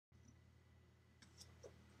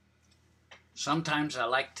Sometimes I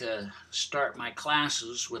like to start my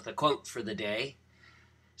classes with a quote for the day.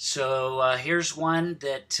 So here's one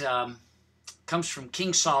that comes from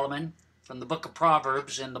King Solomon from the book of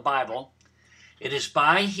Proverbs in the Bible. It is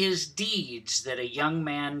by his deeds that a young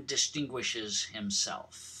man distinguishes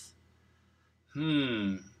himself.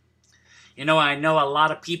 I know a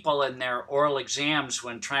lot of people in their oral exams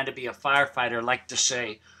when trying to be a firefighter like to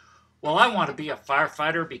say, well, I want to be a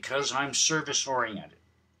firefighter because I'm service oriented.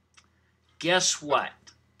 Guess what?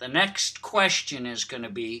 The next question is going to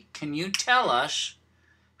be, can you tell us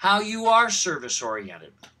how you are service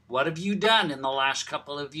oriented? What have you done in the last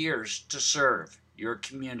couple of years to serve your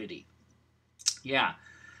community? Yeah,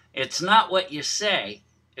 it's not what you say,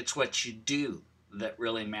 it's what you do that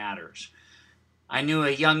really matters. I knew a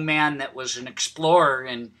young man that was an explorer,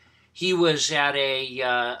 and he was at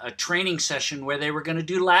a training session where they were going to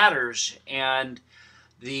do ladders, and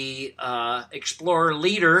the explorer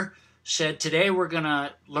leader said, today we're going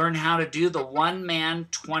to learn how to do the one-man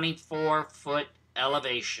 24-foot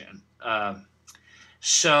elevation. How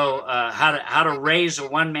to raise a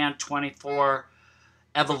one-man 24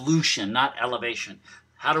 evolution, not elevation.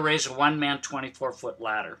 How to raise a one-man 24-foot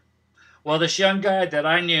ladder. Well, this young guy that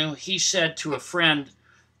I knew, he said to a friend,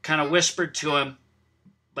 kind of whispered to him,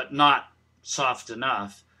 but not soft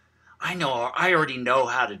enough, I already know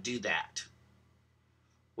how to do that.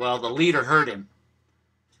 Well, the leader heard him.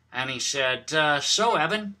 And he said, so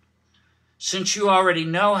Evan, since you already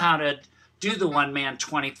know how to do the one-man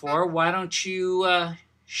 24, why don't you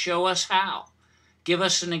show us how? Give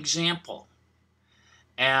us an example.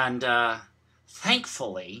 And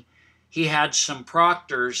thankfully, he had some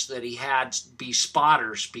proctors that he had be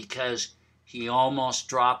spotters because he almost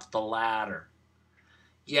dropped the ladder.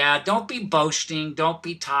 Yeah, don't be boasting. Don't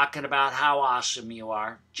be talking about how awesome you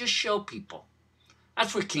are. Just show people.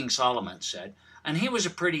 That's what King Solomon said. And he was a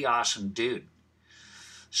pretty awesome dude.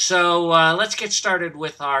 So let's get started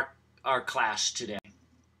with our class today.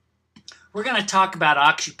 We're going to talk about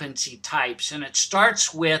occupancy types, and it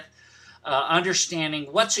starts with understanding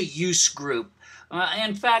what's a use group.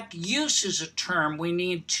 In fact, use is a term we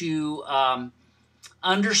need to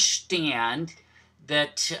understand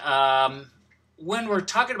that when we're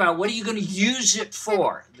talking about what are you going to use it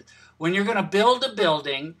for. When you're going to build a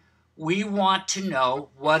building, we want to know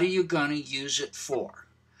what are you going to use it for.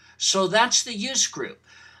 So that's the use group.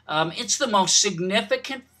 It's the most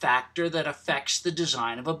significant factor that affects the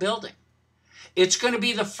design of a building. It's going to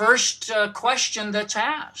be the first question that's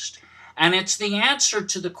asked. And it's the answer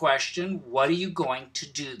to the question, what are you going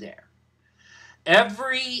to do there?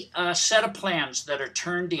 Every set of plans that are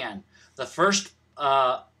turned in, the first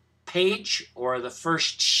page or the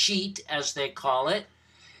first sheet, as they call it,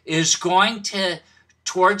 is going to,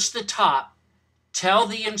 towards the top, tell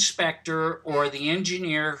the inspector or the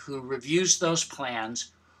engineer who reviews those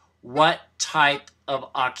plans what type of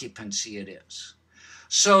occupancy it is.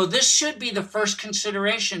 So this should be the first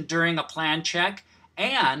consideration during a plan check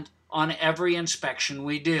and on every inspection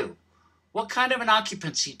we do. What kind of an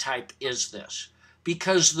occupancy type is this?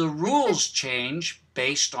 Because the rules change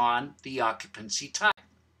based on the occupancy type.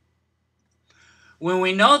 When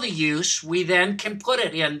we know the use, we then can put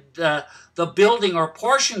it in the building or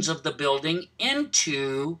portions of the building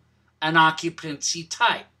into an occupancy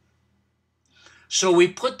type. So we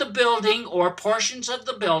put the building or portions of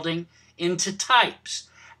the building into types,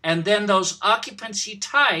 and then those occupancy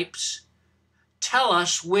types tell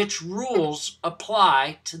us which rules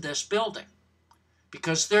apply to this building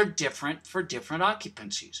because they're different for different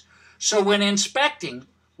occupancies. So when inspecting,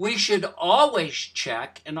 we should always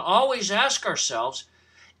check and always ask ourselves,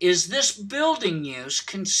 is this building use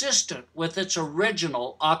consistent with its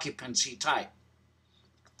original occupancy type?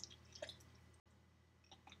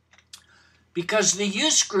 Because the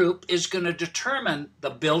use group is going to determine the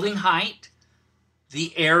building height,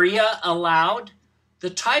 the area allowed, the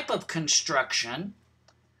type of construction,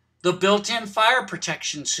 the built-in fire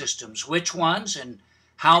protection systems, which ones and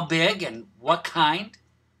how big and what kind.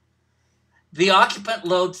 The occupant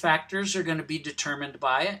load factors are going to be determined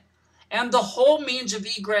by it. And the whole means of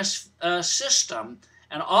egress system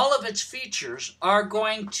and all of its features are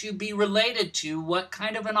going to be related to what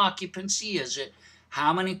kind of an occupancy is it,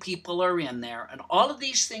 how many people are in there, and all of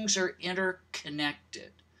these things are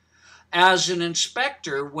interconnected. As an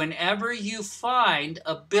inspector, whenever you find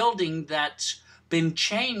a building that's been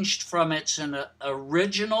changed from its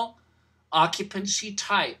original occupancy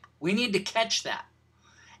type, we need to catch that.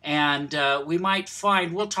 And we might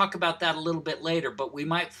find, we'll talk about that a little bit later, but we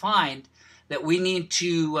might find that we need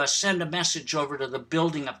to send a message over to the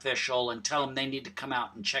building official and tell them they need to come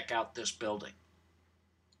out and check out this building.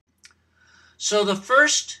 So the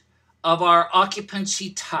first of our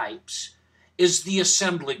occupancy types is the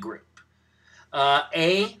assembly group.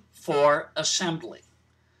 A for assembly.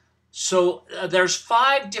 So there's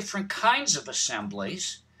 5 different kinds of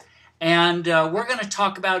assemblies, and we're going to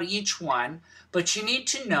talk about each one, but you need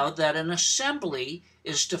to know that an assembly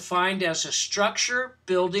is defined as a structure,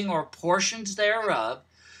 building, or portions thereof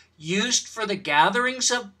used for the gatherings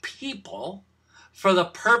of people for the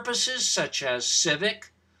purposes such as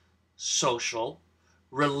civic, social,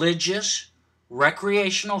 religious,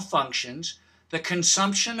 recreational functions, the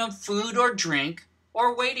consumption of food or drink,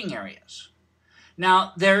 or waiting areas.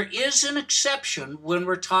 Now, there is an exception when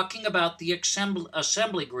we're talking about the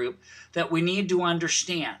assembly group that we need to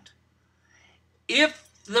understand. If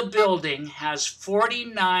the building has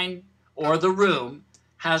 49, or the room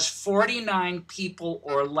has 49 people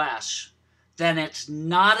or less, then it's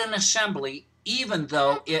not an assembly, even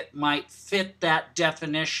though it might fit that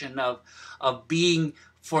definition of being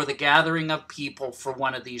for the gathering of people for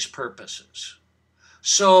one of these purposes.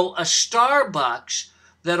 So a Starbucks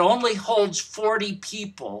that only holds 40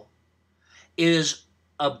 people is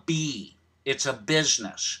a B. It's a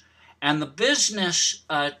business. And the business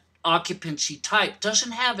occupancy type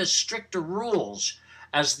doesn't have as stricter rules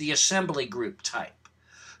as the assembly group type.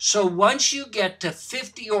 So once you get to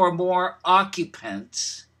 50 or more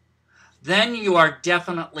occupants, then you are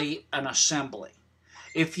definitely an assembly.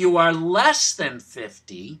 If you are less than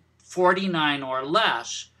 50, 49 or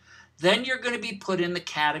less, then you're going to be put in the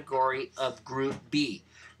category of Group B.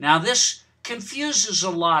 Now, this confuses a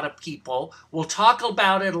lot of people. We'll talk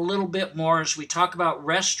about it a little bit more as we talk about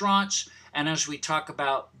restaurants and as we talk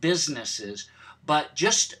about businesses. But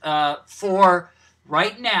just for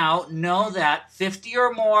right now, know that 50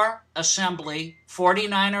 or more, assembly,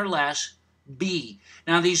 49 or less, B.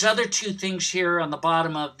 Now, these other 2 things here on the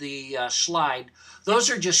bottom of the slide, those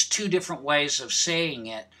are just 2 different ways of saying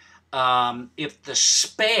it. If the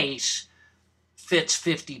space fits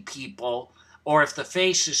 50 people, or if the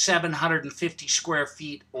face is 750 square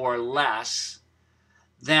feet or less,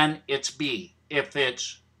 then it's B. If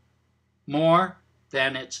it's more,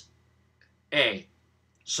 then it's A.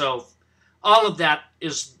 So all of that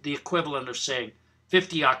is the equivalent of saying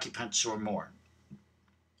 50 occupants or more.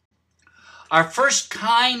 Our first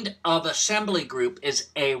kind of assembly group is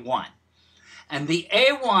A1. And the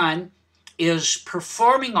A1 is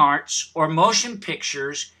performing arts or motion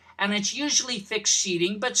pictures, and it's usually fixed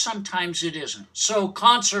seating, but sometimes it isn't. So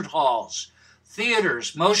concert halls,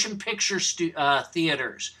 theaters, motion picture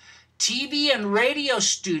theaters, TV and radio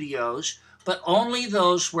studios, but only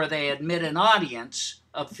those where they admit an audience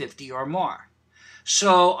of 50 or more.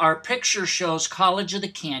 So our picture shows College of the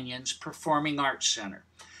Canyons Performing Arts Center.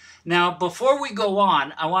 Now, before we go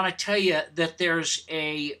on, I want to tell you that there's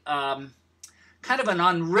a kind of an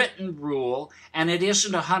unwritten rule, and it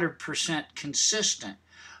isn't 100% consistent.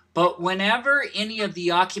 But whenever any of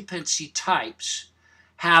the occupancy types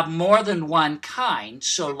have more than one kind,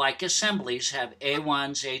 so like assemblies have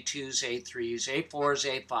A1s, A2s, A3s,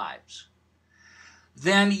 A4s, A5s,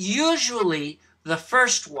 then usually the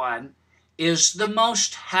first one is the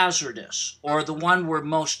most hazardous, or the one we're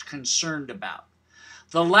most concerned about.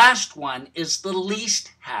 The last one is the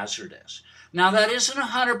least hazardous. Now, that isn't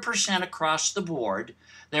 100% across the board.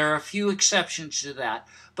 There are a few exceptions to that.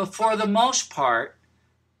 But for the most part,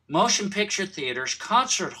 motion picture theaters,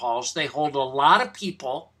 concert halls, they hold a lot of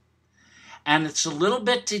people, and it's a little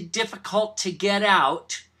bit too difficult to get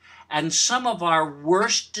out. And some of our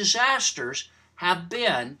worst disasters have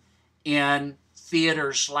been in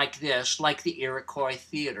theaters like this, like the Iroquois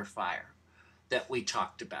Theater fire that we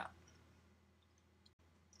talked about.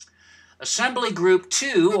 Assembly Group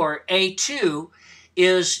 2, or A2,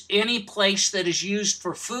 is any place that is used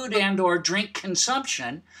for food and or drink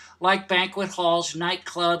consumption, like banquet halls,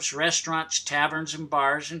 nightclubs, restaurants, taverns, and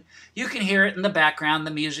bars. And you can hear it in the background,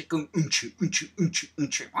 the music going,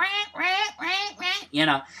 you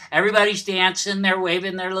know, everybody's dancing, they're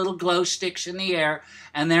waving their little glow sticks in the air,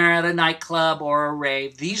 and they're at a nightclub or a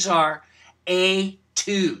rave. These are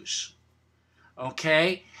A2s,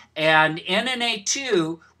 okay? And in an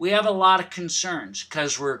A2, we have a lot of concerns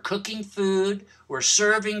because we're cooking food, we're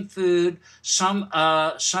serving food.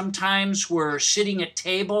 Sometimes we're sitting at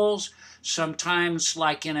tables. Sometimes,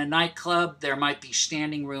 like in a nightclub, there might be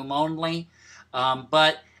standing room only.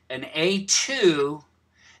 But an A2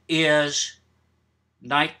 is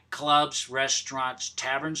nightclubs, restaurants,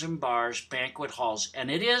 taverns and bars, banquet halls.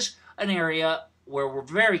 And it is an area where we're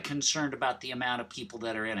very concerned about the amount of people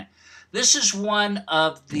that are in it. This is one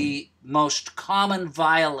of the most common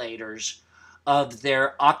violators of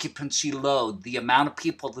their occupancy load, the amount of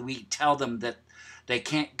people that we tell them that they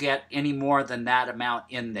can't get any more than that amount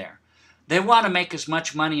in there. They want to make as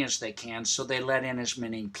much money as they can, so they let in as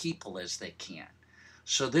many people as they can.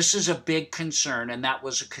 So this is a big concern, and that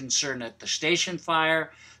was a concern at the Station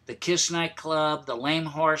Fire, the Kiss nightclub, the Lame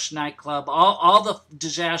Horse nightclub, all the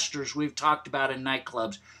disasters we've talked about in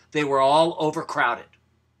nightclubs. They were all overcrowded,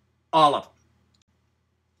 all of them.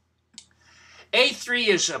 A3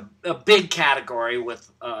 is a big category with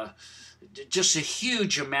just a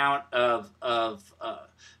huge amount of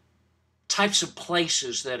types of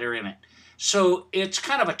places that are in it. So it's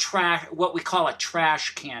kind of what we call a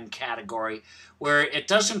trash can category, where it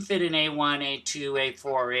doesn't fit in A1, A2, A4,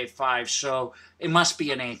 or A5, so it must be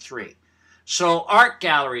an A3. So art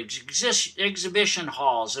galleries, exhibition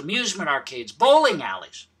halls, amusement arcades, bowling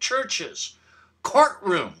alleys, churches,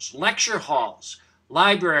 courtrooms, lecture halls,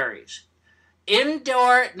 libraries,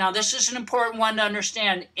 indoor, now this is an important one to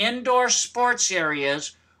understand, indoor sports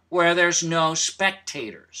areas where there's no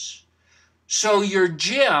spectators. So your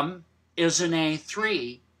gym is an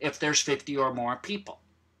A3 if there's 50 or more people.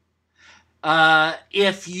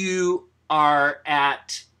 If you are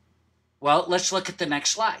at, well, let's look at the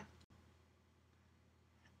next slide.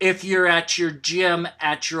 If you're at your gym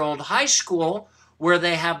at your old high school where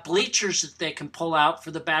they have bleachers that they can pull out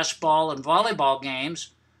for the basketball and volleyball games,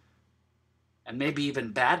 and maybe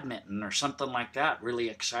even badminton or something like that, really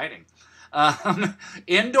exciting.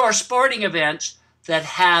 Indoor sporting events that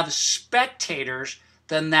have spectators,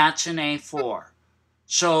 then that's an A4.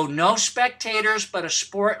 So no spectators, but a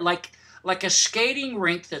sport like a skating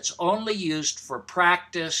rink that's only used for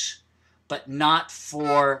practice, but not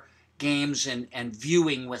for games and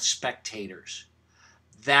viewing with spectators.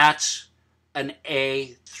 That's an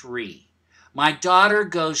A3. My daughter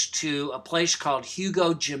goes to a place called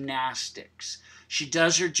Hugo Gymnastics. She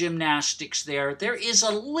does her gymnastics there. There is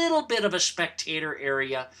a little bit of a spectator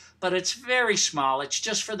area, but it's very small. It's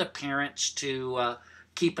just for the parents to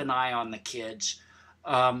keep an eye on the kids.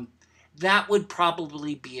 That would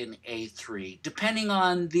probably be an A3, depending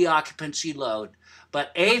on the occupancy load.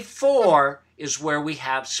 But A4 is where we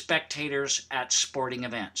have spectators at sporting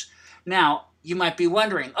events. Now, you might be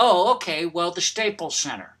wondering, oh, okay, well, the Staples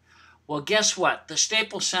Center. Well, guess what? The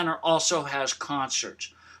Staples Center also has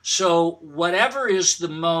concerts. So whatever is the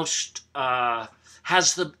most,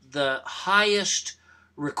 has the highest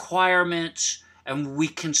requirements and we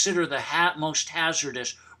consider the most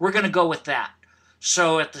hazardous, we're going to go with that.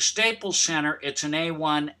 So at the Staples Center, it's an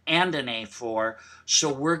A1 and an A4,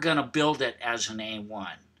 so we're going to build it as an A1.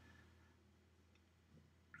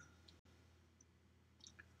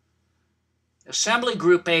 Assembly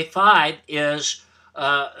Group A5 is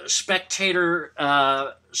spectator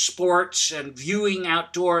sports and viewing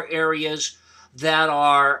outdoor areas that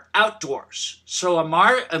are outdoors. So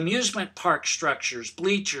amusement park structures,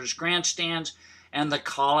 bleachers, grandstands, and the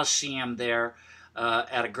Coliseum there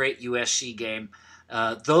at a great USC game.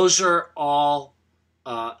 Those are all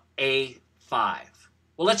A5.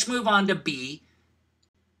 Well, let's move on to B.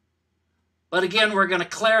 But again, we're going to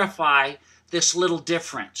clarify this little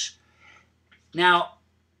difference. Now,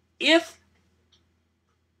 if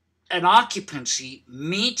an occupancy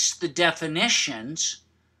meets the definitions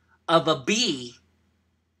of a B,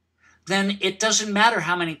 then it doesn't matter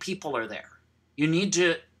how many people are there. You need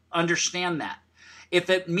to understand that. If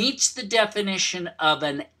it meets the definition of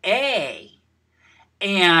an A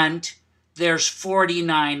and there's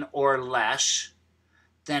 49 or less,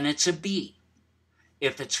 then it's a B.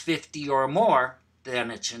 If it's 50 or more, then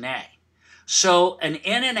it's an A. So an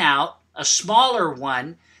in and out, a smaller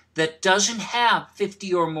one that doesn't have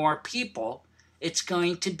 50 or more people, it's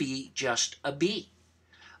going to be just a B.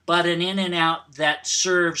 But an in and out that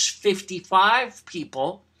serves 55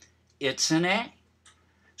 people, it's an A.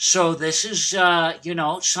 So this is,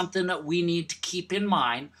 something that we need to keep in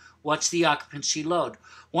mind. What's the occupancy load?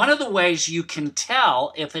 One of the ways you can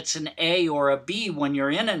tell if it's an A or a B when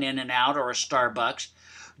you're in an In-N-Out or a Starbucks,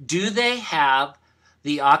 do they have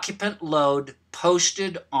the occupant load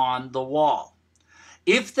posted on the wall?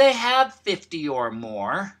 If they have 50 or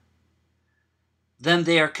more, then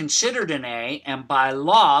they are considered an A, and by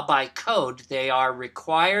law, by code, they are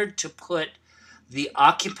required to put the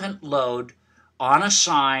occupant load on a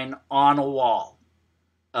sign on a wall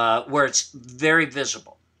where it's very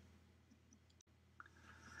visible.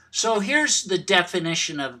 So here's the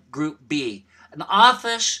definition of Group B. An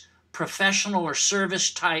office, professional or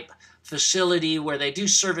service type facility where they do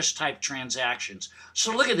service type transactions.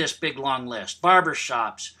 So look at this big long list. Barber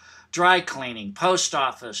shops, dry cleaning, post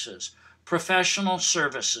offices, professional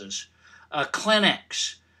services,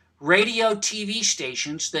 clinics, radio TV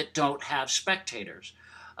stations that don't have spectators,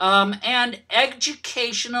 and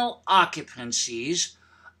educational occupancies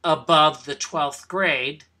above the 12th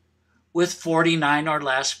grade with 49 or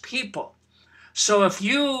less people. So if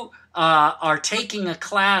you are taking a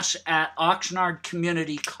class at Oxnard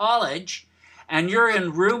Community College and you're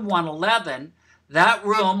in room 111, that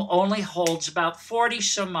room only holds about 40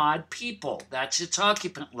 some odd people. That's its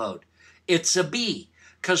occupant load. It's a B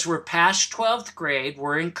because we're past 12th grade,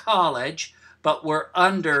 we're in college, but we're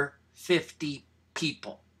under 50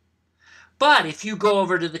 people. But if you go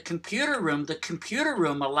over to the computer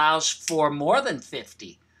room allows for more than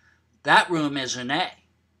 50. That room is an A.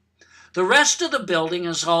 The rest of the building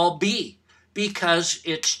is all B because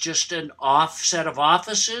it's just an set of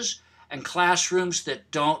offices and classrooms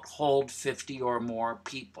that don't hold 50 or more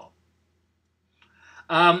people.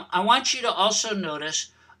 I want you to also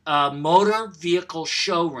notice motor vehicle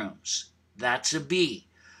showrooms. That's a B.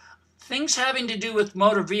 Things having to do with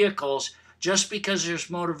motor vehicles, just because there's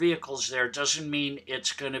motor vehicles there doesn't mean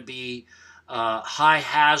it's going to be high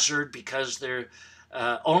hazard, because they're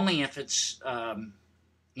only if it's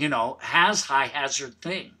has high hazard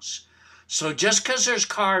things. So just because there's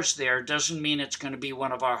cars there doesn't mean it's going to be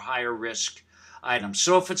one of our higher risk items.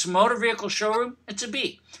 So if it's a motor vehicle showroom, it's a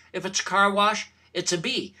B. If it's a car wash, it's a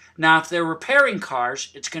B. Now, if they're repairing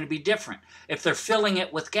cars, it's going to be different. If they're filling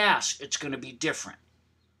it with gas, it's going to be different.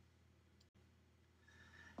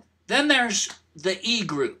 Then there's the E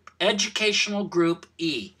group, educational group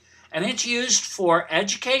E, and it's used for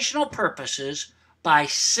educational purposes by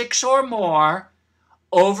 6 or more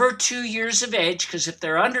over 2 years of age, because if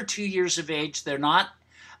they're under 2 years of age, they're not,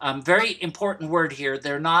 very important word here,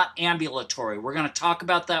 they're not ambulatory. We're going to talk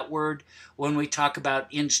about that word when we talk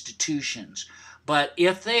about institutions. But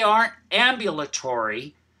if they aren't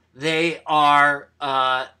ambulatory, they are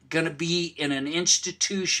going to be in an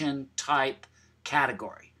institution type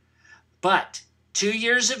category. But 2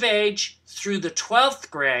 years of age through the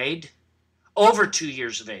 12th grade, over 2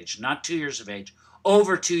 years of age, not 2 years of age,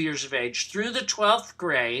 over 2 years of age through the 12th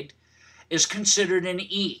grade is considered an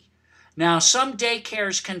E. Now, some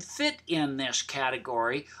daycares can fit in this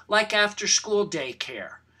category, like after-school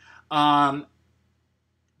daycare.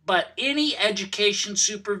 But any education,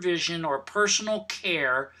 supervision, or personal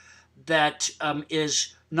care that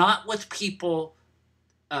is not with people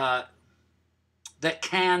that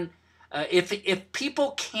can, if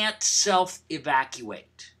people can't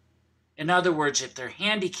self-evacuate, in other words, if they're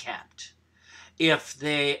handicapped, if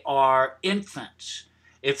they are infants,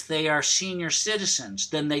 if they are senior citizens,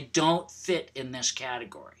 then they don't fit in this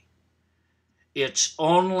category. It's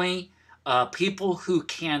only people who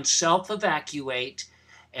can self-evacuate,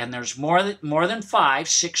 and there's more than 5,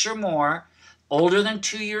 6 or more, older than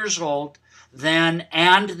 2 years old,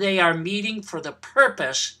 and they are meeting for the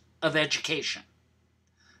purpose of education.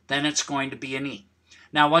 Then it's going to be an E.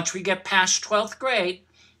 Now, once we get past 12th grade,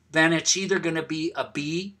 then it's either going to be a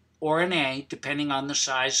B or an A, depending on the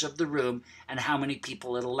size of the room and how many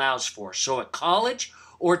people it allows for. So at college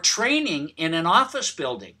or training in an office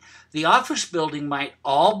building, the office building might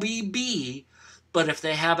all be B, but if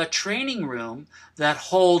they have a training room that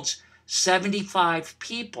holds 75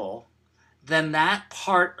 people, then that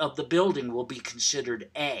part of the building will be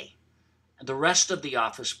considered A. The rest of the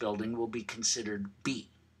office building will be considered B.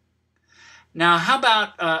 Now, how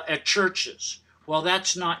about at churches? Well,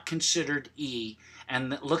 that's not considered E.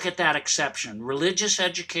 And look at that exception. Religious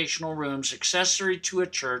educational rooms accessory to a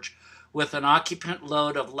church with an occupant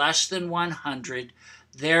load of less than 100,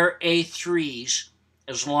 they're A3s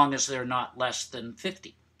as long as they're not less than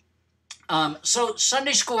 50. So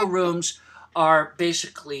Sunday school rooms are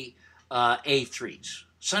basically A3s.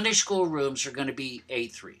 Sunday school rooms are going to be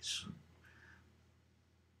A3s.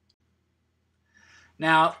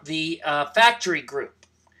 Now, the factory group.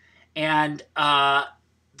 And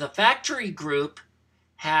the factory group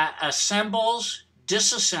assembles,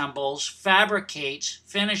 disassembles, fabricates,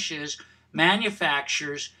 finishes,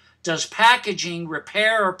 manufactures, does packaging,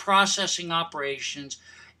 repair or processing operations,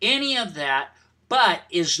 any of that, but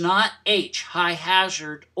is not H, high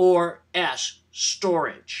hazard, or S,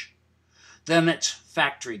 storage. Then it's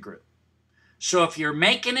factory group. So if you're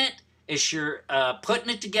making it, if you're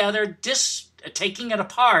putting it together, taking it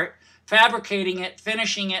apart, fabricating it,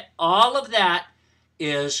 finishing it, all of that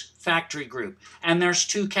is factory group. And there's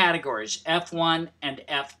 2 categories, F1 and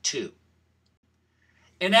F2.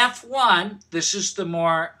 In F1, this is the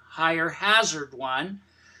more higher hazard one,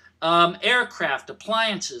 aircraft,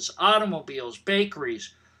 appliances, automobiles,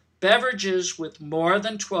 bakeries, beverages with more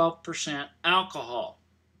than 12% alcohol,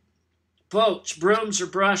 boats, brooms or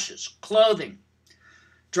brushes, clothing,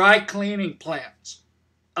 dry cleaning plants.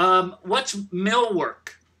 What's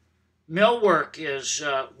millwork? Millwork is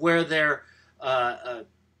where they're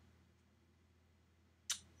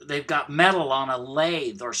they've got metal on a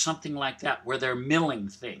lathe or something like that where they're milling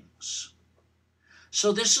things.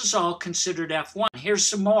 So this is all considered F1. Here's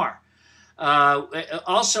some more.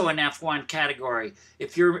 Also an F1 category.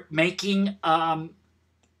 If you're making,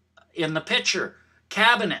 in the picture,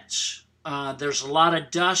 cabinets, there's a lot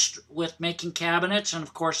of dust with making cabinets, and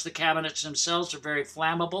of course the cabinets themselves are very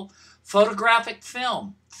flammable. Photographic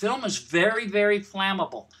film. Film is very, very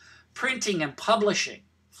flammable. Printing and publishing,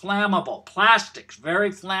 flammable. Plastics, very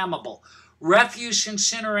flammable. Refuse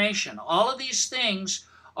incineration. All of these things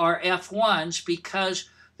are F1s because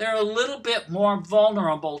they're a little bit more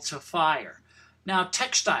vulnerable to fire. Now,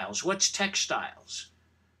 textiles. What's textiles?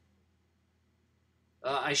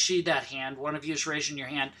 I see that hand. One of you is raising your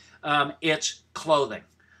hand. It's clothing.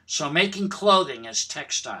 So making clothing is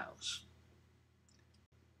textiles.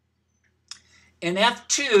 In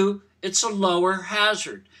F2, it's a lower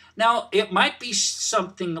hazard. Now, it might be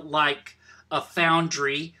something like a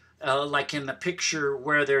foundry, like in the picture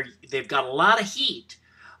where they've got a lot of heat,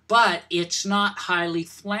 but it's not highly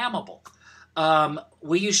flammable.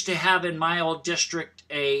 We used to have in my old district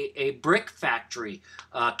a brick factory,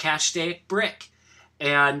 castaic brick,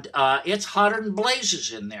 and it's hotter than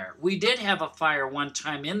blazes in there. We did have a fire one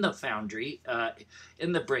time in the foundry,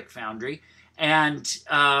 in the brick foundry, and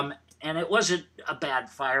it wasn't a bad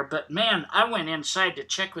fire, but man, I went inside to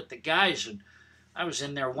check with the guys, and I was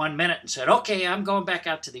in there 1 minute and said, okay, I'm going back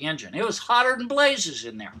out to the engine. It was hotter than blazes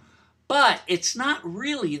in there. But it's not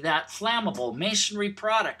really that flammable. Masonry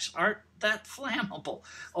products aren't that flammable.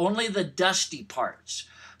 Only the dusty parts.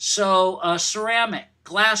 So ceramic,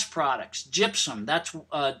 glass products, gypsum, that's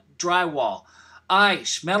drywall,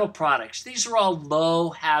 ice, metal products. These are all low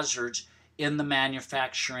hazards in the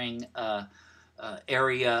manufacturing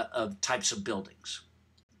area of types of buildings.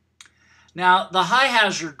 Now, the high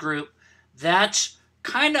hazard group, that's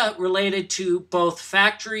kind of related to both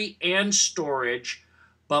factory and storage,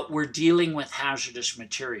 but we're dealing with hazardous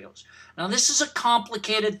materials. Now, this is a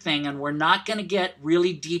complicated thing, and we're not going to get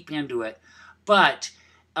really deep into it, but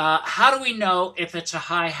how do we know if it's a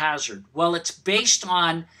high hazard? Well, it's based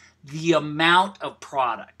on the amount of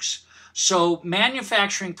products. So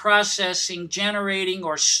manufacturing, processing, generating,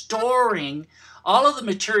 or storing all of the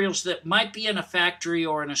materials that might be in a factory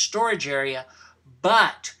or in a storage area,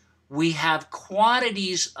 but we have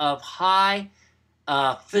quantities of high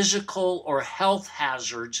physical or health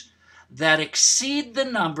hazards that exceed the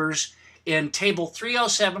numbers in table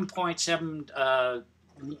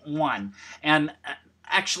 307.71. And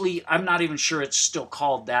actually, I'm not even sure it's still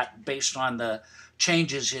called that based on the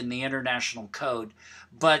changes in the international code.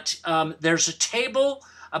 But there's a table,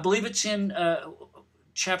 I believe it's in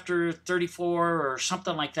chapter 34 or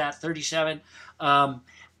something like that, 37. I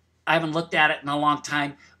haven't looked at it in a long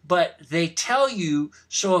time. But they tell you,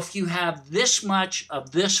 so if you have this much of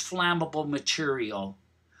this flammable material,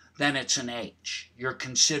 then it's an H. You're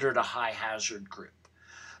considered a high hazard group.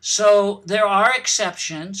 So there are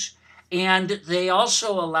exceptions, and they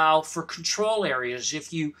also allow for control areas.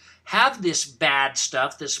 If you have this bad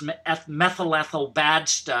stuff, this methyl ethyl bad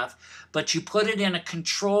stuff, but you put it in a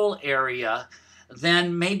control area,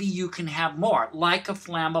 then maybe you can have more, like a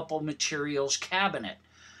flammable materials cabinet.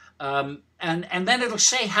 And then it'll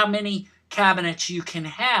say how many cabinets you can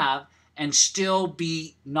have and still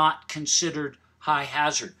be not considered high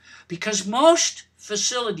hazard. Because most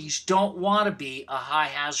facilities don't want to be a high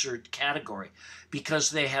hazard category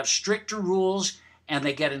because they have stricter rules and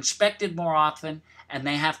they get inspected more often and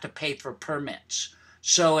they have to pay for permits.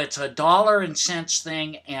 So it's a dollar and cents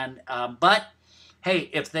thing. And but hey,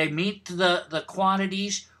 if they meet the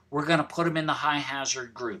quantities, we're going to put them in the high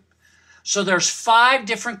hazard group. So there's 5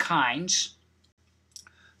 different kinds.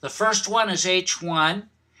 The first one is H1,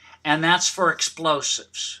 and that's for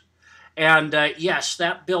explosives. And yes,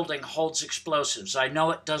 that building holds explosives. I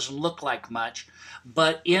know it doesn't look like much,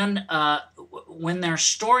 but when they're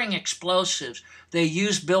storing explosives, they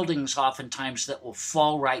use buildings oftentimes that will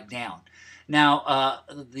fall right down. Now,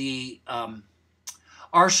 the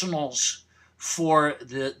arsenals for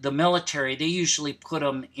the military, they usually put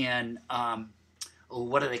them in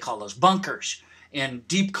what do they call those? Bunkers in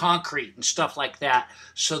deep concrete and stuff like that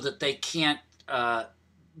so that they can't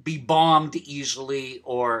be bombed easily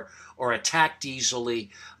or attacked easily.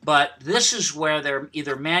 But this is where they're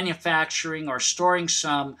either manufacturing or storing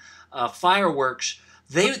some fireworks.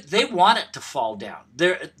 They want it to fall down.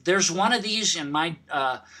 There's one of these in my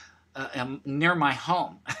near my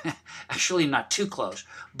home, actually not too close,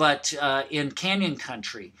 but in Canyon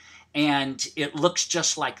Country, and it looks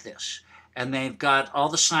just like this. and they've got all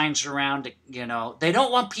the signs around it, you know. They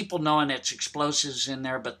don't want people knowing it's explosives in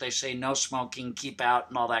there, but they say no smoking, keep out,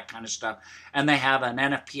 and all that kind of stuff. And they have an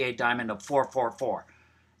NFPA diamond of 444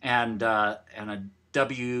 and a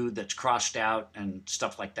W that's crossed out and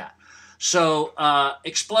stuff like that. So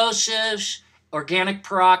explosives, organic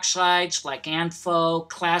peroxides like ANFO,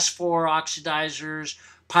 class 4 oxidizers,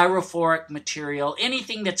 pyrophoric material,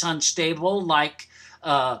 anything that's unstable like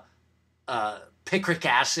picric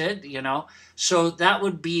acid, you know. So that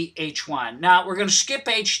would be H1. Now we're going to skip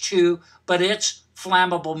H2, but it's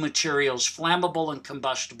flammable materials, flammable and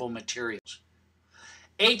combustible materials.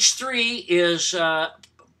 H3 is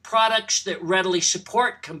products that readily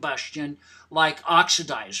support combustion, like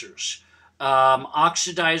oxidizers.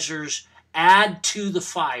 Oxidizers add to the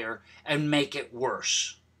fire and make it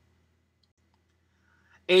worse.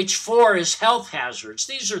 H4 is health hazards.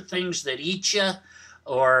 These are things that eat you,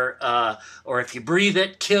 or if you breathe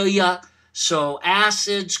it, kill you. So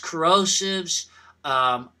acids, corrosives,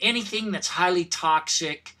 anything that's highly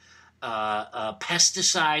toxic,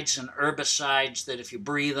 pesticides and herbicides that if you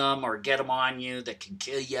breathe them or get them on you, that can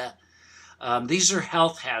kill you. These are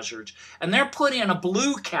health hazards. And they're put in a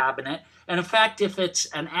blue cabinet. And in fact, if it's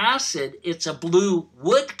an acid, it's a blue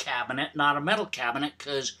wood cabinet, not a metal cabinet,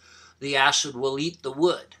 because the acid will eat the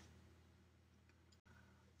wood.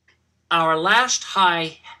 Our last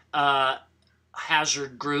high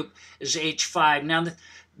hazard group is H5. Now,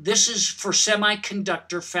 this is for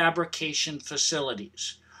semiconductor fabrication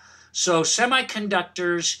facilities. So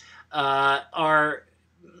semiconductors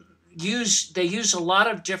they use a lot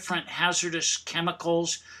of different hazardous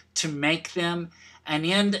chemicals to make them, and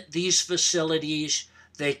in these facilities,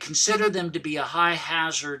 they consider them to be a high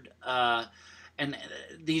hazard. And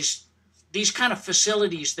these kind of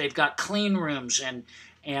facilities, they've got clean rooms and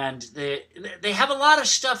they have a lot of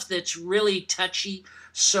stuff that's really touchy.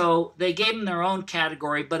 So they gave them their own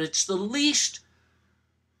category, but it's the least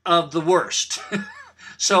of the worst.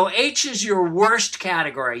 So H is your worst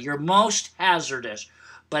category, your most hazardous,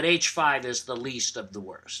 but H5 is the least of the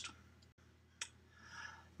worst.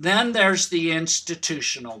 Then there's the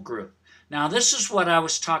institutional group. Now this is what I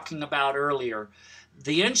was talking about earlier.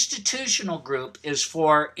 The institutional group is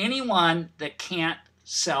for anyone that can't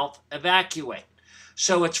self-evacuate.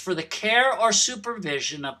 So it's for the care or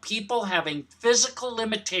supervision of people having physical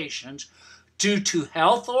limitations due to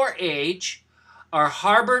health or age, are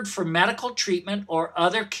harbored for medical treatment or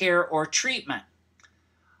other care or treatment.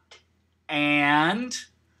 And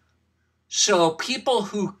so people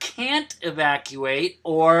who can't evacuate,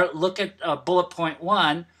 or look at bullet point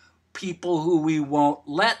 1, people who we won't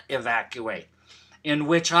let evacuate, in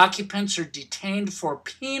which occupants are detained for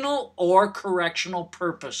penal or correctional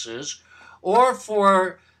purposes, or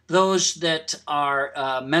for those that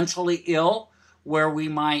are mentally ill, where we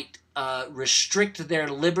might restrict their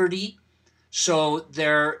liberty. So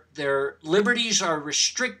their liberties are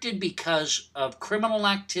restricted because of criminal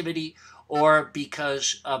activity or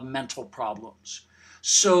because of mental problems.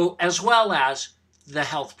 So, as well as the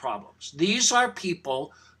health problems. These are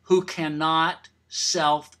people who cannot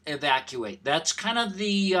self-evacuate. That's kind of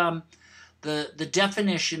the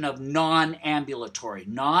definition of non-ambulatory.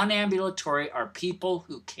 Non-ambulatory are people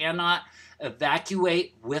who cannot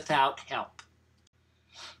evacuate without help.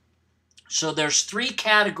 So there's 3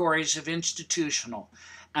 categories of institutional,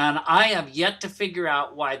 and I have yet to figure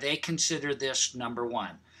out why they consider this number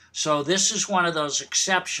 1. So this is one of those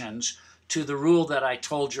exceptions to the rule that I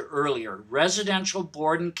told you earlier. Residential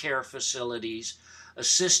board and care facilities,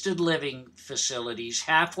 assisted living facilities,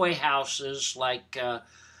 halfway houses like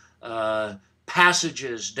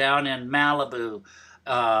Passages down in Malibu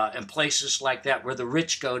and places like that where the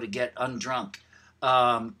rich go to get undrunk.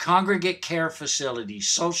 Congregate care facilities,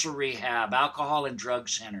 social rehab, alcohol and drug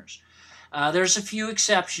centers. There's a few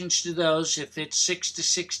exceptions to those. If it's 6 to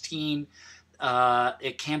 16,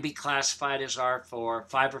 it can be classified as R4,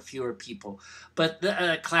 5 or fewer people, but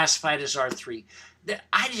classified as R3.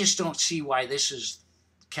 I just don't see why this is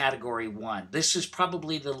category 1. This is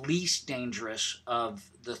probably the least dangerous of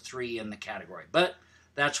the 3 in the category, but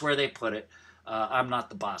that's where they put it. I'm not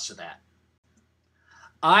the boss of that.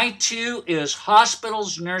 I2 is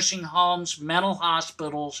hospitals, nursing homes, mental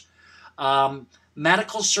hospitals,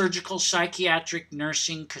 medical, surgical, psychiatric,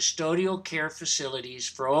 nursing, custodial care facilities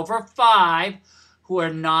for over 5 who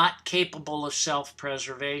are not capable of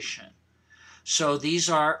self-preservation. So these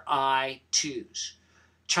are I2s.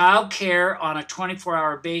 Child care on a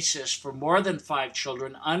 24-hour basis for more than 5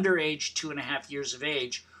 children under age 2.5 years of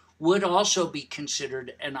age would also be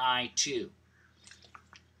considered an I2.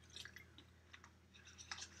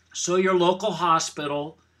 So your local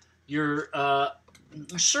hospital, your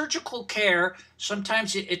Surgical care,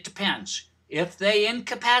 sometimes it depends. If they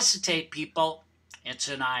incapacitate people, it's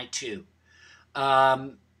an I2.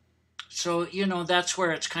 Um, so, that's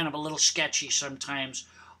where it's kind of a little sketchy sometimes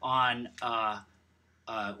on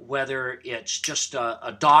whether it's just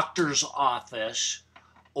a doctor's office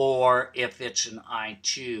or if it's an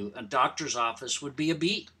I2. A doctor's office would be a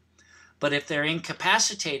B. But if they're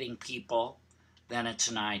incapacitating people, then it's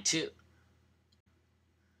an I2.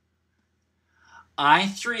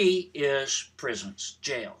 I3 is prisons,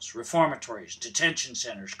 jails, reformatories, detention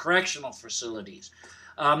centers, correctional facilities.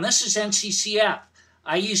 This is NCCF.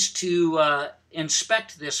 I used to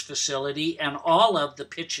inspect this facility and all of the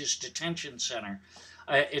Pitches Detention Center.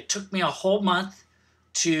 It took me a whole month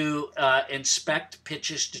to inspect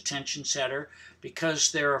Pitches Detention Center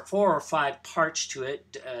because there are 4 or 5 parts to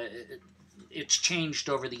it. It's changed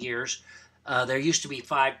over the years. There used to be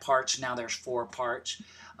 5 parts, now there's 4 parts.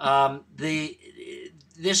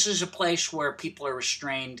 This is a place where people are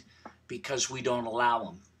restrained because we don't allow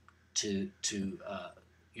them to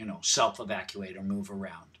self-evacuate or move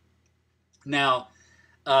around. Now,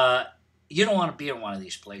 you don't want to be in one of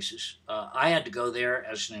these places. I had to go there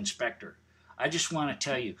as an inspector. I just want to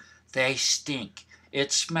tell you, they stink.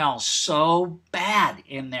 It smells so bad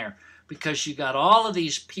in there because you got all of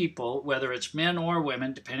these people, whether it's men or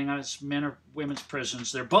women, depending on if it's men or women's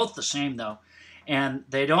prisons. They're both the same, though. And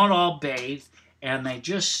they don't all bathe, and they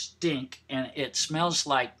just stink, and it smells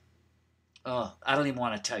like, I don't even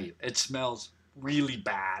want to tell you. It smells really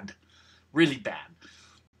bad, really bad.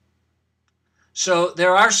 So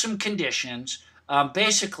there are some conditions.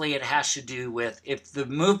 Basically, it has to do with if the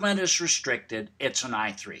movement is restricted, it's an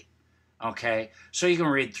I3. Okay, so you can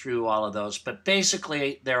read through all of those, but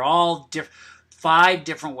basically they're all 5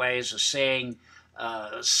 different ways of saying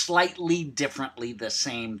slightly differently the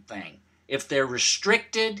same thing. If they're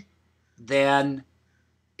restricted, then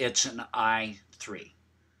it's an I3.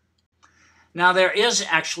 Now, there is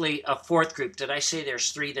actually a 4th group. Did I say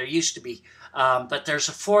there's 3? There used to be, but there's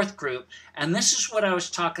a 4th group, and this is what I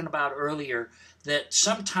was talking about earlier, that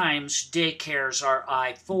sometimes daycares are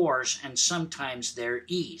I4s and sometimes they're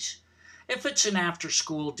Es. If it's an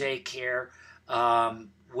after-school daycare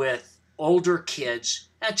with older kids,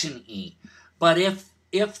 that's an E. But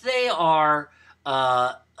if they are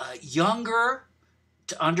younger,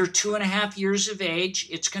 to under 2.5 years of age,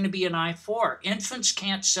 it's going to be an I4. Infants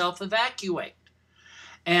can't self-evacuate.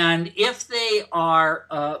 And if they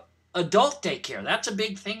are adult daycare, that's a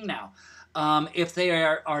big thing now. If they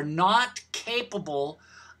are not capable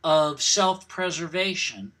of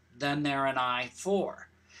self-preservation, then they're an I4.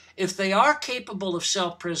 If they are capable of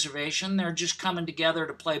self-preservation, they're just coming together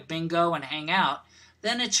to play bingo and hang out,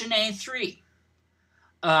 then it's an A3.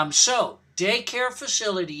 So, daycare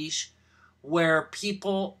facilities where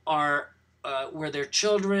people are, where their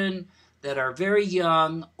children that are very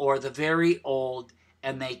young or the very old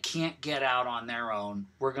and they can't get out on their own,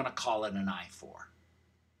 we're going to call it an I4.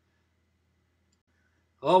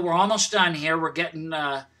 Well, we're almost done here. We're getting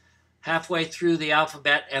halfway through the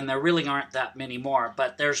alphabet, and there really aren't that many more.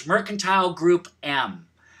 But there's Mercantile Group M,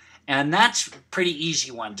 and that's a pretty easy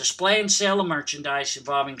one. Display and sale of merchandise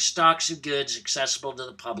involving stocks of goods accessible to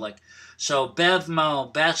the public. So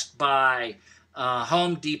BevMo, Best Buy,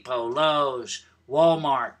 Home Depot, Lowe's,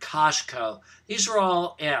 Walmart, Costco. These are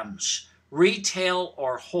all M's. Retail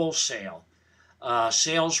or wholesale.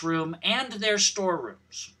 Sales room and their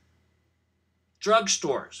storerooms.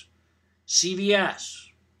 Drugstores, CVS,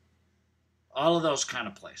 all of those kind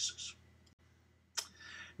of places.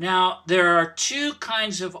 Now, there are 2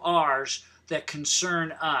 kinds of R's that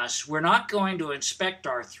concern us. We're not going to inspect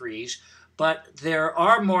R3s, but there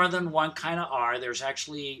are more than one kind of R. There's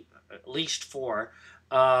actually at least 4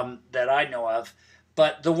 that I know of.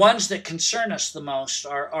 But the ones that concern us the most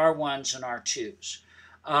are R1s and R2s.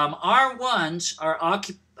 R1s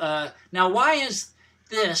are, now why is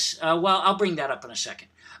this, well, I'll bring that up in a second.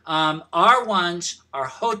 R1s are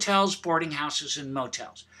hotels, boarding houses, and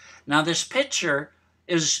motels. Now, this picture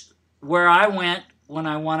is where I went when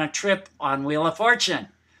I won a trip on Wheel of Fortune.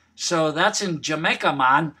 So that's in Jamaica,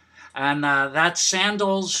 man. And that's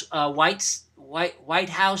Sandals White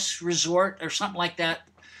House Resort or something like that.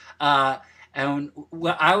 And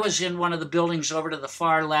I was in one of the buildings over to the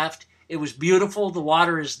far left. It was beautiful. The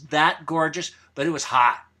water is that gorgeous, but it was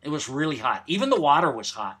hot. It was really hot. Even the water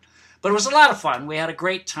was hot. But it was a lot of fun. We had a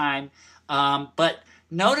great time. But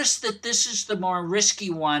notice that this is the more risky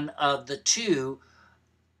one of the 2.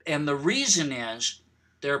 And the reason is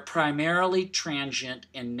they're primarily transient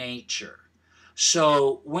in nature.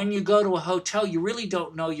 So when you go to a hotel, you really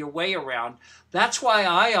don't know your way around. That's why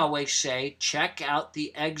I always say check out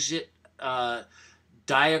the exit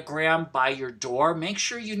diagram by your door. Make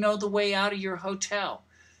sure you know the way out of your hotel.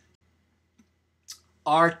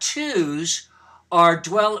 R2s are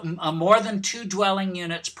more than 2 dwelling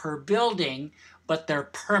units per building, but they're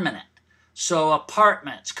permanent. So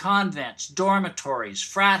apartments, convents, dormitories,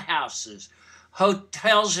 frat houses,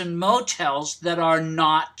 hotels and motels that are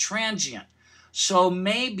not transient. So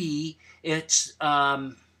maybe it's,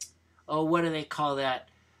 what do they call that?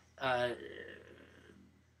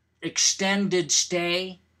 Extended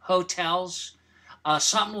stay hotels,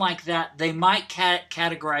 something like that. They might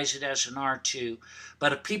categorize it as an R2,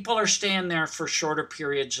 but if people are staying there for shorter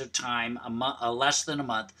periods of time, less than a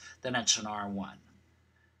month, then it's an R1.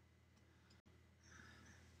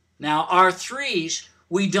 Now, R3s,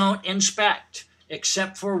 we don't inspect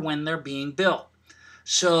except for when they're being built.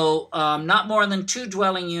 So not more than 2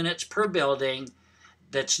 dwelling units per building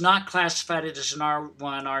that's not classified as an R1,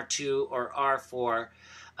 R2, or R4.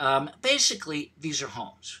 Basically, these are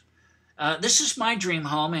homes. This is my dream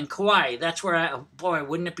home in Kauai. That's where boy,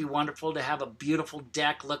 wouldn't it be wonderful to have a beautiful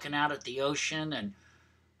deck looking out at the ocean? And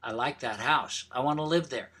I like that house. I want to live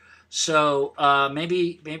there. So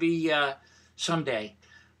maybe someday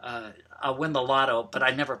I'll win the lotto, but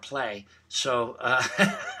I never play. So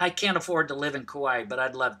I can't afford to live in Kauai, but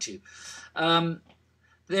I'd love to.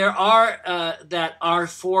 There are that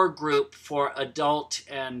R4 group for adult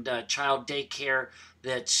and child daycare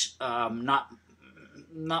that's not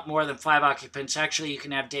more than 5 occupants. Actually, you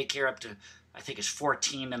can have daycare up to, I think it's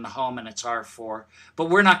 14 in the home, and it's R4. But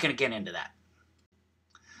we're not going to get into that.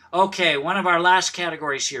 Okay, one of our last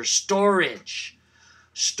categories here, storage.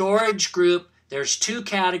 Storage group, there's 2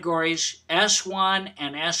 categories, S1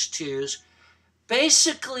 and S2s.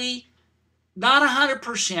 Basically, not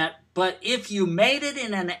 100%, but if you made it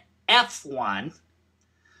in an F1,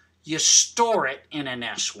 you store it in an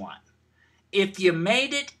S1. If you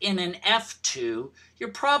made it in an F2, you're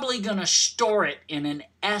probably going to store it in an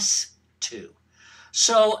S2.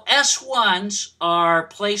 So S1s are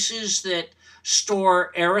places that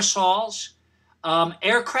store aerosols,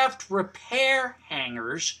 aircraft repair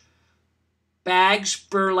hangars, bags,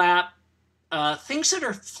 burlap, things that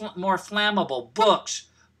are more flammable, books,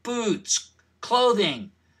 boots,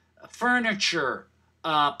 clothing, furniture,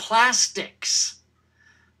 plastics.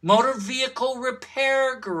 Motor vehicle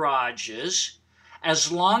repair garages,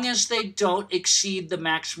 as long as they don't exceed the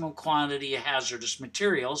maximum quantity of hazardous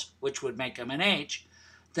materials, which would make them an H,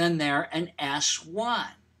 then they're an S1.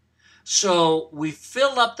 So we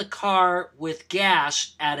fill up the car with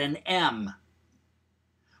gas at an M.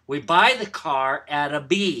 We buy the car at a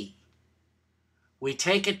B. We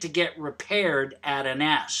take it to get repaired at an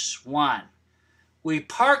S1. We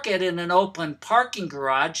park it in an open parking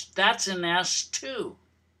garage, that's an S2.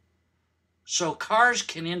 So cars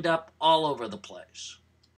can end up all over the place.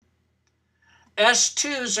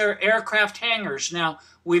 S2s are aircraft hangars. Now,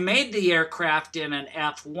 we made the aircraft in an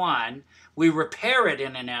F1. We repair it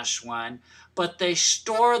in an S1, but they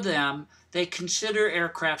store them. They consider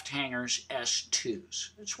aircraft hangars S2s.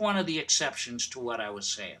 It's one of the exceptions to what I was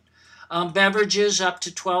saying. Beverages up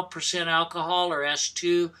to 12% alcohol or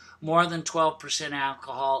S2, more than 12%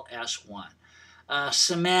 alcohol, S1.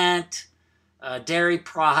 Cement, dairy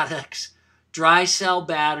products, dry cell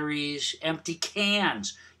batteries, empty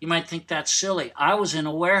cans. You might think that's silly. I was in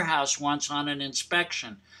a warehouse once on an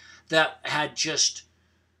inspection that had just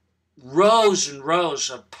rows and rows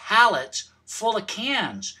of pallets full of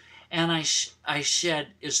cans. And I said,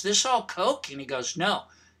 "Is this all Coke?" And he goes, "No,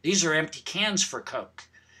 these are empty cans for Coke."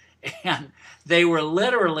 And they were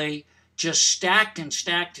literally just stacked and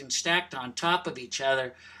stacked and stacked on top of each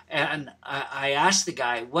other. And I asked the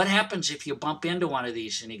guy, "What happens if you bump into one of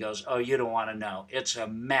these?" And he goes, "Oh, you don't want to know. It's a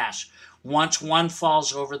mess. Once one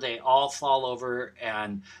falls over, they all fall over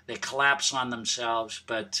and they collapse on themselves."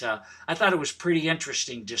 But I thought it was pretty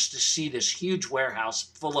interesting just to see this huge warehouse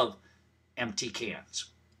full of empty cans.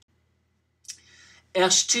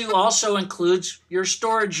 S2 also includes your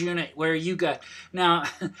storage unit where you got. Now,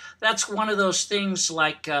 that's one of those things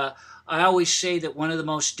like I always say that one of the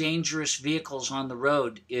most dangerous vehicles on the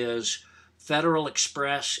road is Federal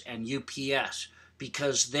Express and UPS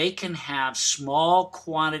because they can have small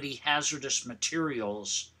quantity hazardous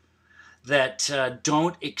materials that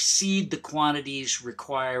don't exceed the quantities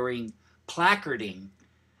requiring placarding.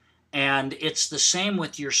 And it's the same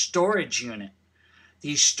with your storage unit.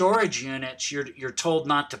 These storage units, you're told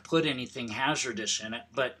not to put anything hazardous in it,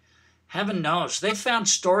 but heaven knows, they found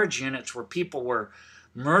storage units where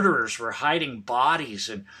murderers were hiding bodies,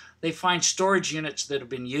 and they find storage units that have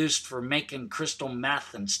been used for making crystal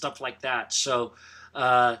meth and stuff like that. So,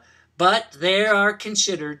 but they are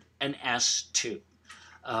considered an S2.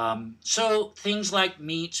 So things like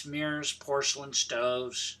meats, mirrors, porcelain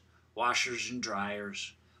stoves, washers and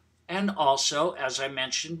dryers, and also, as I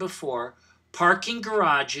mentioned before, parking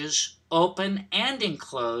garages, open and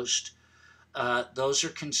enclosed, those are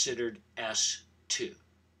considered S2.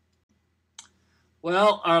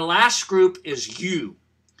 Well, our last group is U,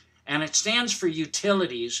 and it stands for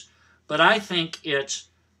utilities, but I think it's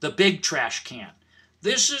the big trash can.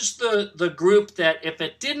 This is the group that if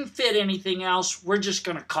it didn't fit anything else, we're just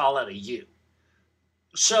going to call it a U.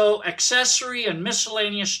 So accessory and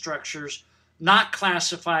miscellaneous structures not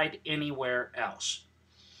classified anywhere else.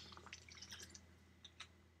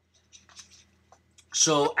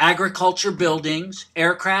 So agriculture buildings,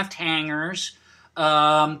 aircraft hangars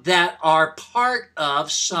that are part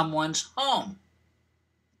of someone's home.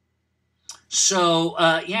 So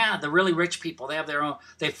yeah, the really rich people, they have their own,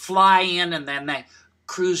 they fly in and then they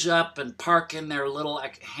cruise up and park in their little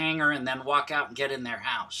hangar and then walk out and get in their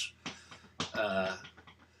house.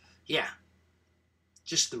 Yeah,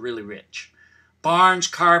 just the really rich. Barns,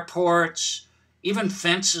 carports, even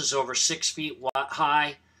fences over 6 feet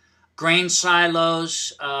high, grain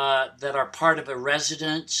silos that are part of a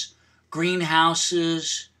residence,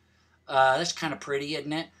 greenhouses, that's kind of pretty,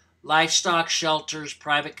 isn't it? Livestock shelters,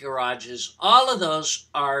 private garages, all of those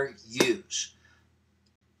are U's.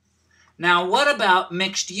 Now, what about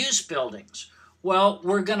mixed-use buildings? Well,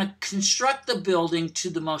 we're going to construct the building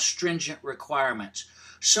to the most stringent requirements.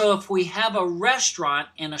 So if we have a restaurant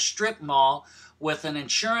in a strip mall with an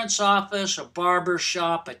insurance office, a barber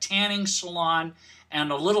shop, a tanning salon,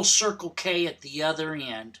 and a little Circle K at the other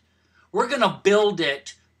end, we're going to build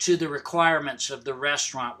it to the requirements of the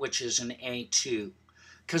restaurant, which is an A2,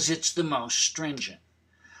 because it's the most stringent.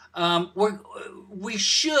 We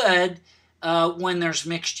should, when there's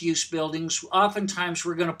mixed-use buildings, oftentimes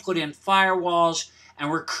we're going to put in firewalls and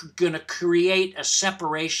we're going to create a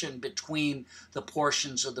separation between the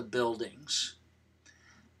portions of the buildings.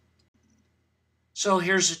 So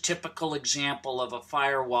here's a typical example of a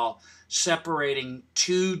firewall separating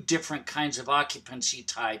two different kinds of occupancy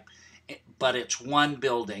type, but it's one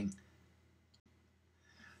building.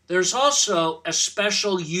 There's also a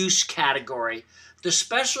special use category. The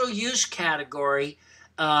special use category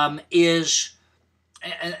is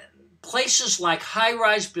places like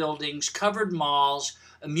high-rise buildings, covered malls,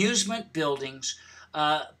 amusement buildings,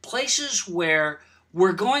 places where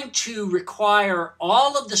we're going to require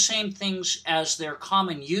all of the same things as their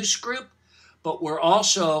common use group, but we're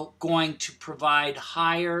also going to provide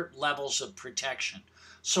higher levels of protection.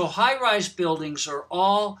 So high-rise buildings are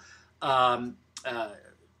all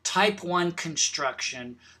Type 1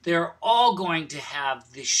 construction. They're all going to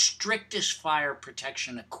have the strictest fire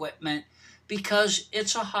protection equipment because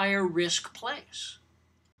it's a higher risk place.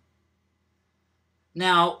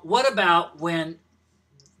 Now, what about when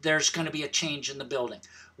there's going to be a change in the building?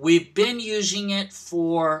 We've been using it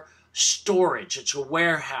for storage. It's a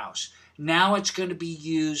warehouse. Now it's going to be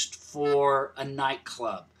used for a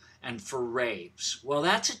nightclub and for raves. Well,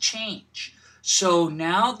 that's a change. So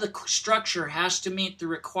now the structure has to meet the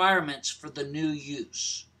requirements for the new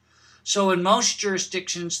use. So in most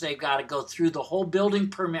jurisdictions, they've got to go through the whole building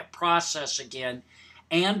permit process again,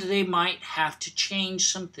 and they might have to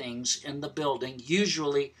change some things in the building.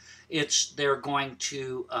 Usually, they're going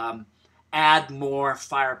to add more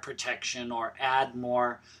fire protection or add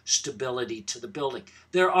more stability to the building.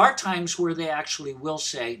 There are times where they actually will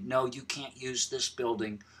say, no, you can't use this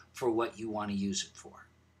building for what you want to use it for.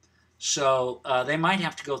 So they might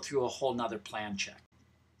have to go through a whole nother plan check.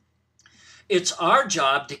 It's our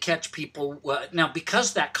job to catch people. Now,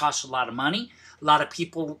 because that costs a lot of money, a lot of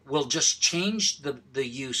people will just change the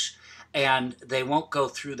use and they won't go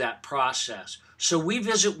through that process. So we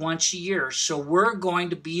visit once a year. So we're going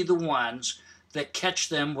to be the ones that catch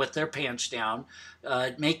them with their pants down,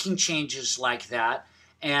 making changes like that.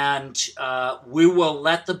 And we will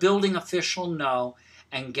let the building official know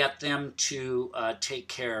and get them to take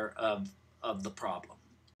care of the problem.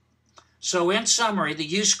 So in summary, the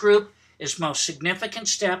use group is the most significant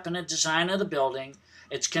step in the design of the building.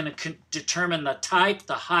 It's going to determine the type,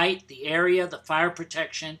 the height, the area, the fire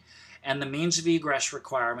protection, and the means of egress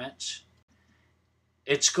requirements.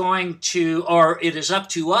 It's going to, or it is up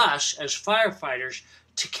to us as firefighters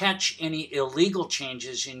to catch any illegal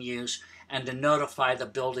changes in use and to notify the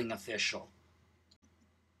building official.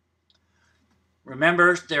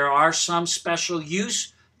 Remember, there are some special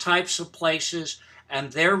use types of places,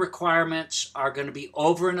 and their requirements are going to be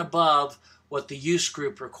over and above what the use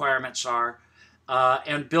group requirements are.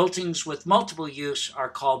 And buildings with multiple use are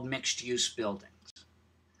called mixed-use buildings.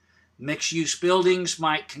 Mixed-use buildings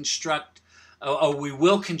might construct we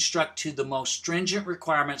will construct to the most stringent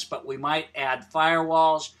requirements, but we might add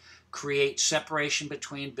firewalls, create separation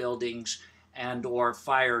between buildings, and or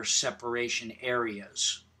fire separation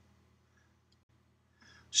areas.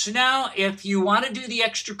 So now, if you want to do the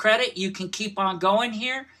extra credit, you can keep on going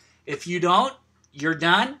here. If you don't, you're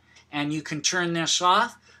done, and you can turn this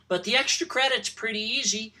off. But the extra credit's pretty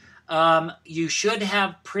easy. You should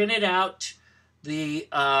have printed out the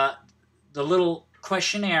little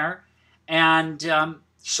questionnaire. And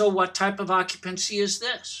so what type of occupancy is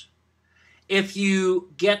this? If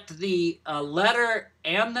you get the letter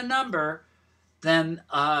and the number, then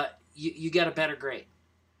you get a better grade.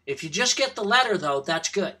 If you just get the letter, though, that's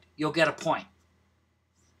good. You'll get a point.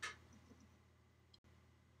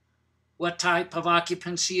 What type of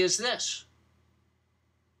occupancy is this?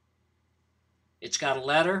 It's got a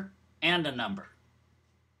letter and a number.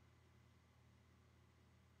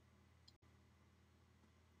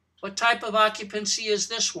 What type of occupancy is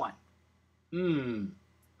this one?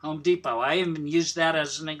 Home Depot. I even used that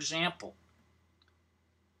as an example.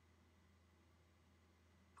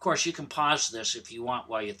 Of course, you can pause this if you want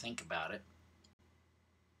while you think about it.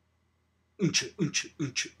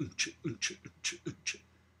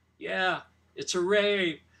 Yeah, it's a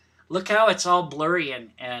rave. Look how it's all blurry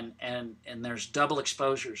and there's double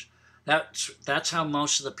exposures. That's how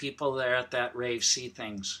most of the people there at that rave see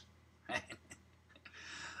things.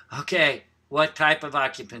 Okay, what type of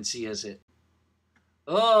occupancy is it?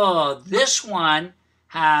 Oh, this one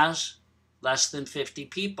has less than 50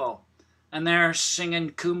 people. And they're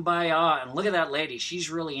singing Kumbaya. And look at that lady. She's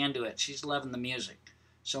really into it. She's loving the music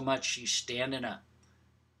so much she's standing up.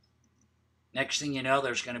 Next thing you know,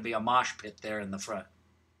 there's going to be a mosh pit there in the front.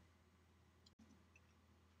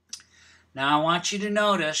 Now I want you to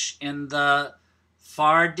notice in the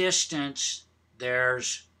far distance,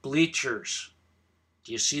 there's bleachers.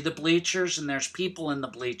 Do you see the bleachers? And there's people in the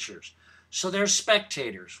bleachers. So there's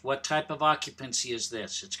spectators. What type of occupancy is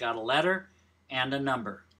this? It's got a letter and a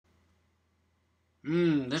number.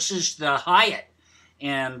 This is the Hyatt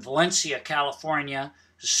in Valencia, California,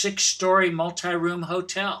 a 6-story multi-room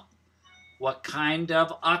hotel. What kind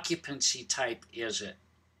of occupancy type is it?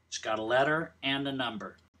 It's got a letter and a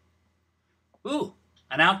number. Ooh,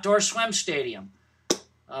 an outdoor swim stadium.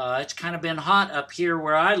 It's kind of been hot up here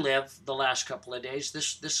where I live the last couple of days.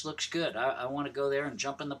 This looks good. I want to go there and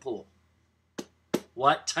jump in the pool.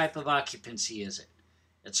 What type of occupancy is it?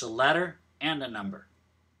 It's a letter and a number.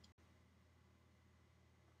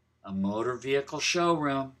 A motor vehicle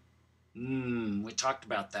showroom. We talked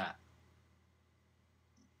about that.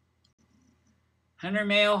 Henry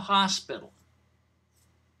Mayo Hospital.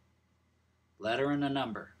 Letter and a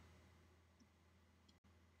number.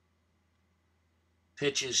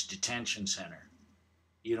 Pitches Detention Center.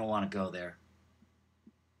 You don't want to go there.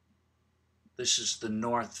 This is the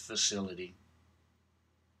North facility.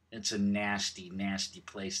 It's a nasty, nasty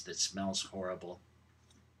place that smells horrible.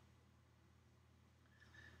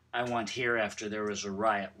 I went here after there was a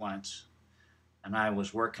riot once, and I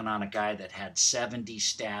was working on a guy that had 70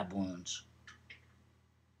 stab wounds.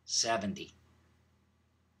 70.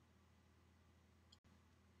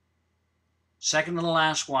 Second to the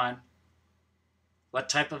last one. What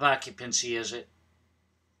type of occupancy is it?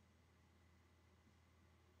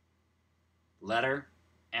 Letter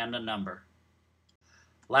and a number.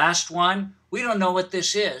 Last one. We don't know what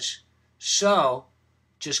this is, so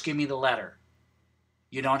just give me the letter.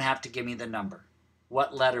 You don't have to give me the number.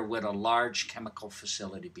 What letter would a large chemical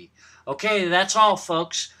facility be? Okay, that's all,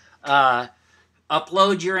 folks.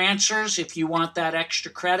 Upload your answers if you want that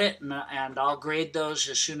extra credit, and I'll grade those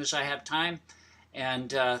as soon as I have time.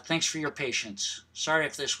 And thanks for your patience. Sorry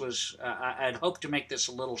if this was, I'd hoped to make this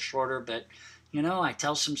a little shorter, but, you know, I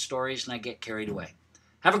tell some stories and I get carried away.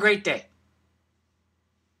 Have a great day.